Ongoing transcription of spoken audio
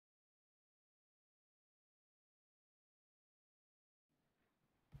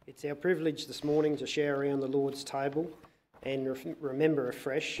It's our privilege this morning to share around the Lord's table and remember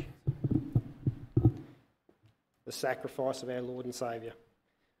afresh the sacrifice of our Lord and Saviour.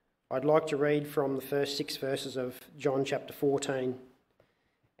 I'd like to read from the first 6 verses of John chapter 14.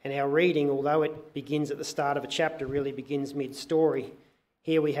 And our reading, although it begins at the start of a chapter, really begins mid-story.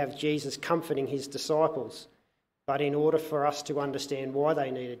 Here we have Jesus comforting his disciples. But in order for us to understand why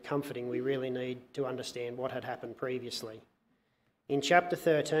they needed comforting, we really need to understand what had happened previously. In chapter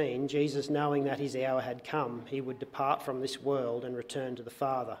 13, Jesus, knowing that his hour had come, he would depart from this world and return to the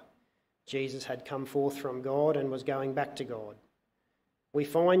Father. Jesus had come forth from God and was going back to God. We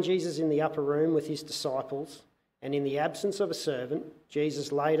find Jesus in the upper room with his disciples, and in the absence of a servant,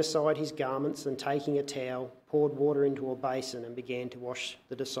 Jesus laid aside his garments and, taking a towel, poured water into a basin and began to wash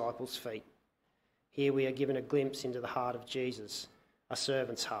the disciples' feet. Here we are given a glimpse into the heart of Jesus, a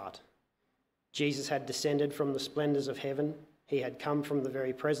servant's heart. Jesus had descended from the splendours of heaven. He had come from the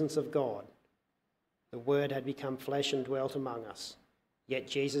very presence of God. The Word had become flesh and dwelt among us. Yet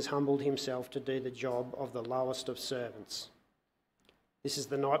Jesus humbled himself to do the job of the lowest of servants. This is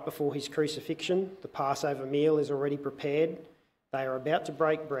the night before his crucifixion. The Passover meal is already prepared. They are about to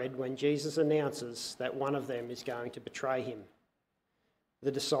break bread when Jesus announces that one of them is going to betray him.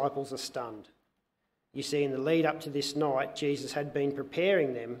 The disciples are stunned. You see, in the lead up to this night, Jesus had been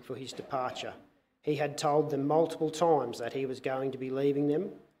preparing them for his departure. He had told them multiple times that he was going to be leaving them,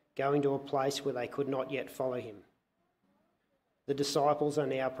 going to a place where they could not yet follow him. The disciples are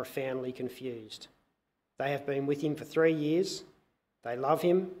now profoundly confused. They have been with him for 3 years. They love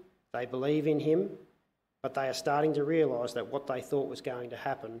him, they believe in him, but they are starting to realise that what they thought was going to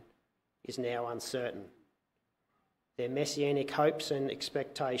happen is now uncertain. Their messianic hopes and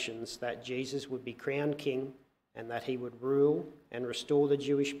expectations that Jesus would be crowned king and that he would rule and restore the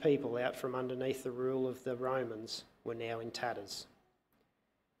Jewish people out from underneath the rule of the Romans were now in tatters.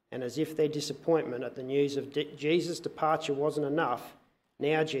 And as if their disappointment at the news of Jesus' departure wasn't enough,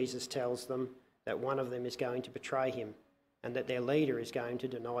 now Jesus tells them that one of them is going to betray him and that their leader is going to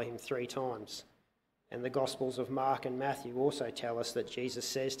deny him 3 times. And the Gospels of Mark and Matthew also tell us that Jesus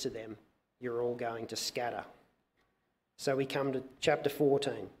says to them, "You're all going to scatter." So we come to chapter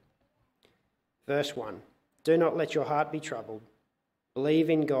 14, verse 1. "Do not let your heart be troubled. Believe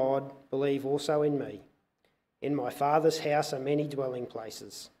in God, believe also in me. In my Father's house are many dwelling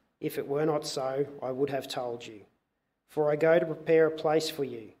places. If it were not so, I would have told you. For I go to prepare a place for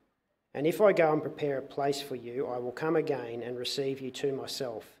you. And if I go and prepare a place for you, I will come again and receive you to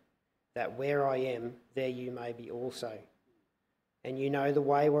myself, that where I am, there you may be also. And you know the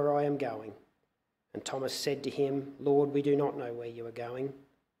way where I am going." And Thomas said to him, "Lord, we do not know where you are going.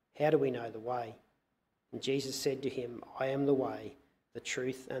 How do we know the way?" And Jesus said to him, "I am the way, the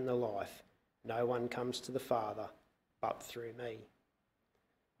truth and the life. No one comes to the Father but through me."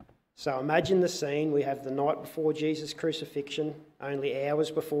 So imagine the scene. We have the night before Jesus' crucifixion, only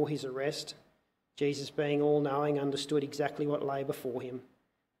hours before his arrest. Jesus, being all-knowing, understood exactly what lay before him.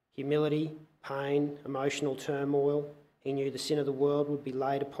 Humility, pain, emotional turmoil. He knew the sin of the world would be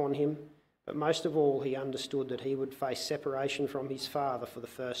laid upon him. But most of all, he understood that he would face separation from his Father for the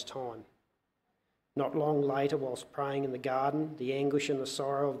first time. Not long later, whilst praying in the garden, the anguish and the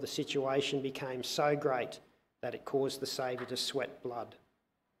sorrow of the situation became so great that it caused the Saviour to sweat blood.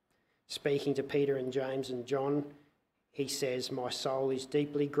 Speaking to Peter and James and John, he says, "My soul is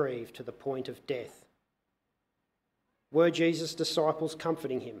deeply grieved to the point of death." Were Jesus' disciples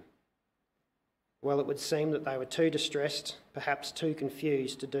comforting him? Well, it would seem that they were too distressed, perhaps too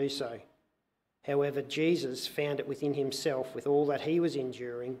confused to do so. However, Jesus found it within himself, with all that he was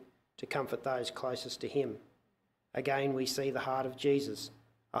enduring, to comfort those closest to him. Again, we see the heart of Jesus,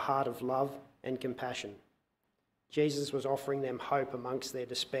 a heart of love and compassion. Jesus was offering them hope amongst their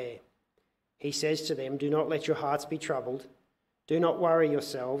despair. He says to them, "Do not let your hearts be troubled. Do not worry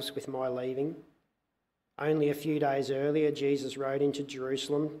yourselves with my leaving." Only a few days earlier, Jesus rode into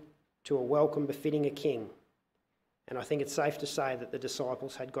Jerusalem to a welcome befitting a king. And I think it's safe to say that the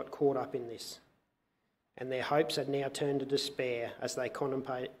disciples had got caught up in this. And their hopes had now turned to despair as they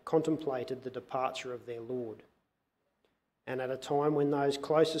contemplated the departure of their Lord. And at a time when those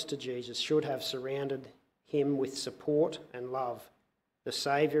closest to Jesus should have surrounded him with support and love, the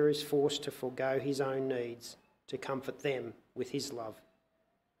Saviour is forced to forego his own needs to comfort them with his love.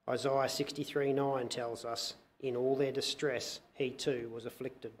 Isaiah 63:9 tells us, "In all their distress, he too was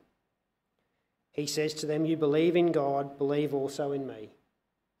afflicted." He says to them, "You believe in God, believe also in me."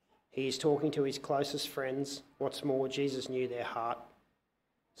 He is talking to his closest friends. What's more, Jesus knew their heart.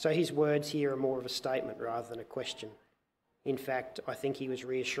 So his words here are more of a statement rather than a question. In fact, I think he was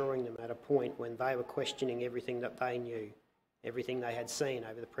reassuring them at a point when they were questioning everything that they knew. everything they had seen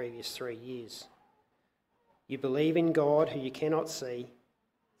over the previous 3 years. You believe in God who you cannot see,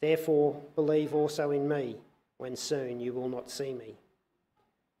 therefore believe also in me, when soon you will not see me.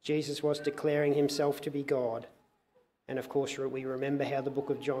 Jesus was declaring himself to be God, and of course we remember how the book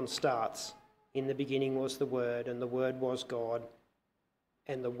of John starts. In the beginning was the Word, and the Word was God,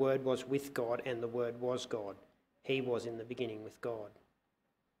 and the Word was with God, and the Word was God. He was in the beginning with God.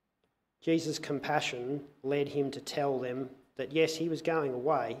 Jesus' compassion led him to tell them that yes, he was going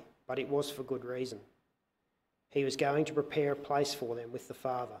away, but it was for good reason. He was going to prepare a place for them with the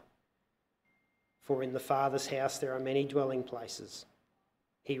Father. For in the Father's house there are many dwelling places.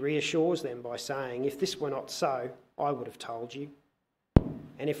 He reassures them by saying, if this were not so, I would have told you.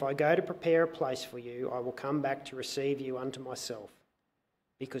 And if I go to prepare a place for you, I will come back to receive you unto myself,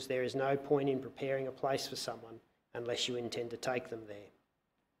 because there is no point in preparing a place for someone unless you intend to take them there.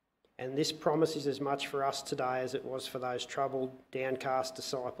 And this promise is as much for us today as it was for those troubled, downcast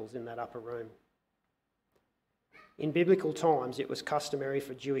disciples in that upper room. In biblical times, it was customary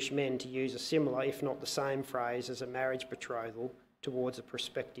for Jewish men to use a similar, if not the same phrase as a marriage betrothal towards a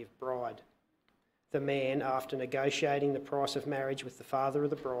prospective bride. The man, after negotiating the price of marriage with the father of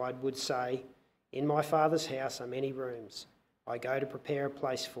the bride, would say, in my Father's house are many rooms. I go to prepare a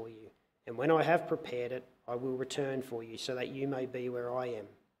place for you, and when I have prepared it, I will return for you, so that you may be where I am.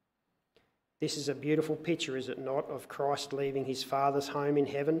 This is a beautiful picture, is it not, of Christ leaving his Father's home in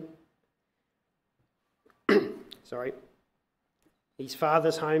heaven? His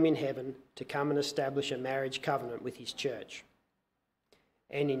Father's home in heaven to come and establish a marriage covenant with his church.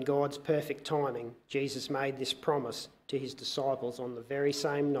 And in God's perfect timing, Jesus made this promise to his disciples on the very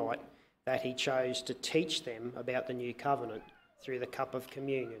same night that he chose to teach them about the new covenant through the cup of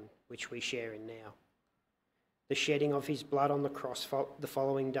communion, which we share in now. The shedding of his blood on the cross the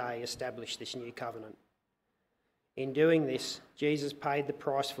following day established this new covenant. In doing this, Jesus paid the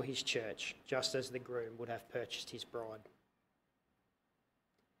price for his church, just as the groom would have purchased his bride.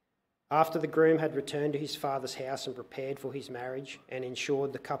 After the groom had returned to his father's house and prepared for his marriage and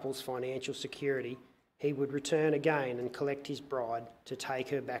ensured the couple's financial security, he would return again and collect his bride to take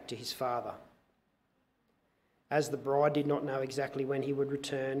her back to his father. As the bride did not know exactly when he would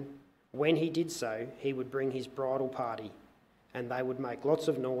return, when he did so, he would bring his bridal party, and they would make lots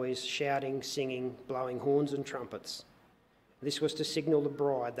of noise, shouting, singing, blowing horns and trumpets. This was to signal the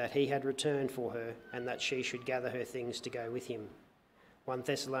bride that he had returned for her and that she should gather her things to go with him. 1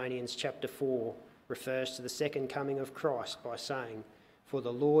 Thessalonians chapter 4 refers to the second coming of Christ by saying, "For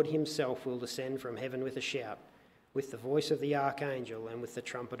the Lord himself will descend from heaven with a shout, with the voice of the archangel and with the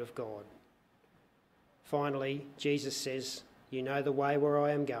trumpet of God." Finally, Jesus says, "You know the way where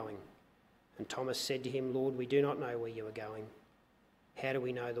I am going." And Thomas said to him, "Lord, we do not know where you are going. How do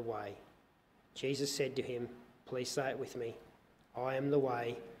we know the way?" Jesus said to him, please say it with me, "I am the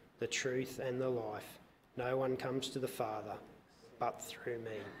way, the truth and the life. No one comes to the Father but through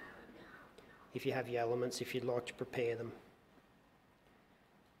me." If you have your elements, if you'd like to prepare them.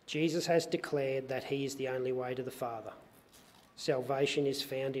 Jesus has declared that he is the only way to the Father. Salvation is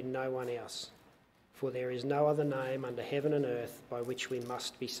found in no one else, for there is no other name under heaven and earth by which we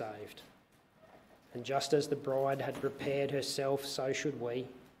must be saved. And just as the bride had prepared herself, so should we,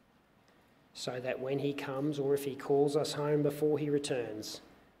 so that when he comes, or if he calls us home before he returns,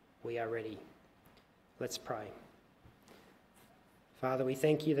 we are ready. Let's pray. Father, we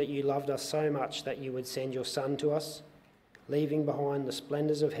thank you that you loved us so much that you would send your Son to us, leaving behind the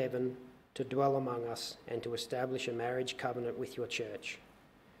splendours of heaven to dwell among us and to establish a marriage covenant with your church.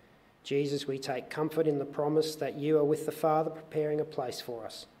 Jesus, we take comfort in the promise that you are with the Father preparing a place for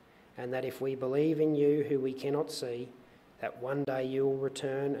us, and that if we believe in you who we cannot see, that one day you will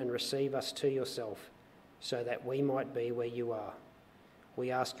return and receive us to yourself, so that we might be where you are.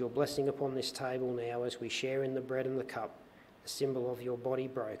 We ask your blessing upon this table now as we share in the bread and the cup, the symbol of your body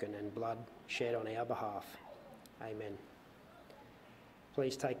broken and blood shed on our behalf. Amen.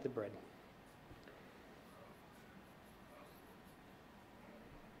 Please take the bread.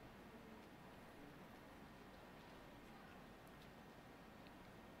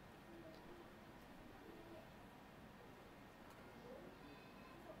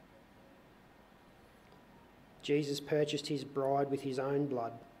 Jesus purchased his bride with his own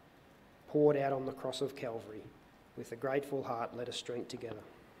blood, poured out on the cross of Calvary. With a grateful heart, let us drink together.